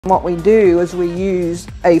What we do is we use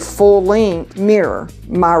a full-length mirror.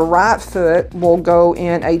 My right foot will go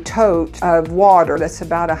in a tote of water that's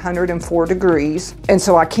about 104 degrees, and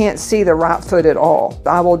so I can't see the right foot at all.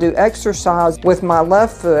 I will do exercise with my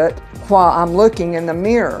left foot while I'm looking in the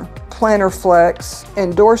mirror, plantar flex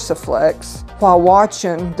and dorsiflex, while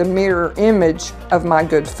watching the mirror image of my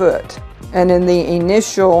good foot. And in the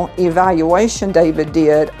initial evaluation David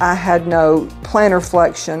did, I had no plantar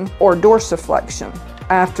flexion or dorsiflexion.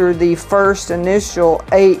 After the first initial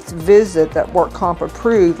 8th visit that work comp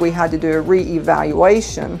approved, we had to do a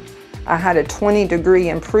re-evaluation. I had a 20-degree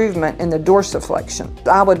improvement in the dorsiflexion.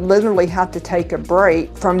 I would literally have to take a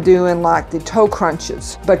break from doing like the toe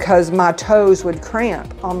crunches because my toes would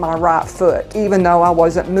cramp on my right foot, even though I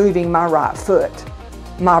wasn't moving my right foot.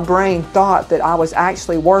 My brain thought that I was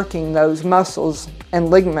actually working those muscles and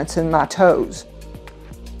ligaments in my toes.